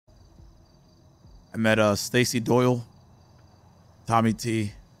I met Stacy Doyle, Tommy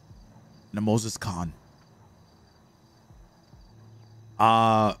T, and Moses Khan.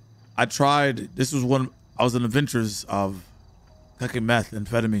 I tried. This was when I was in the ventures of cooking meth,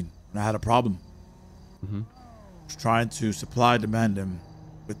 amphetamine, and I had a problem. I was trying to supply the Mandem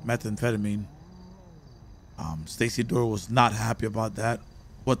with methamphetamine. Stacy Doyle was not happy about that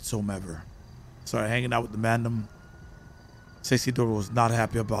whatsoever. Started hanging out with the Mandem. Stacy Doyle was not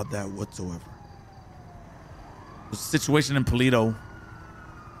happy about that whatsoever. There was a situation in Polito.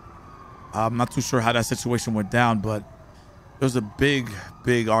 I'm not too sure how that situation went down, but there was a big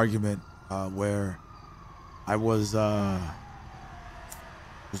argument where I was,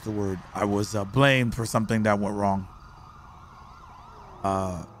 what's the word? I was blamed for something that went wrong.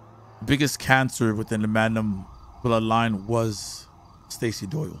 Biggest cancer within the Mandem bloodline was Stacy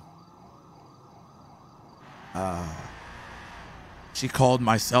Doyle. She called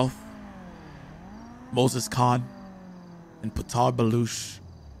myself, Moses Khan, and Patar Baluch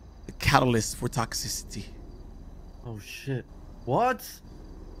the catalyst for toxicity. Oh shit. What?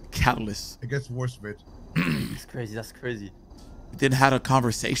 Catalyst. It gets worse, bitch. That's crazy. That's crazy. We then had a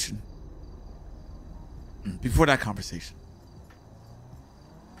conversation. Before that conversation,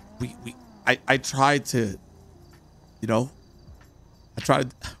 I tried to, you know, I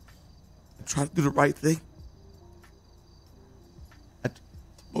tried to do the right thing.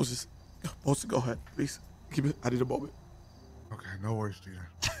 Moses, go ahead, please. I need a moment. Okay, no worries, Gina.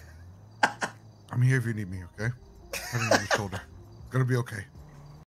 I'm here if you need me, okay? I'm on your shoulder. It's gonna be okay.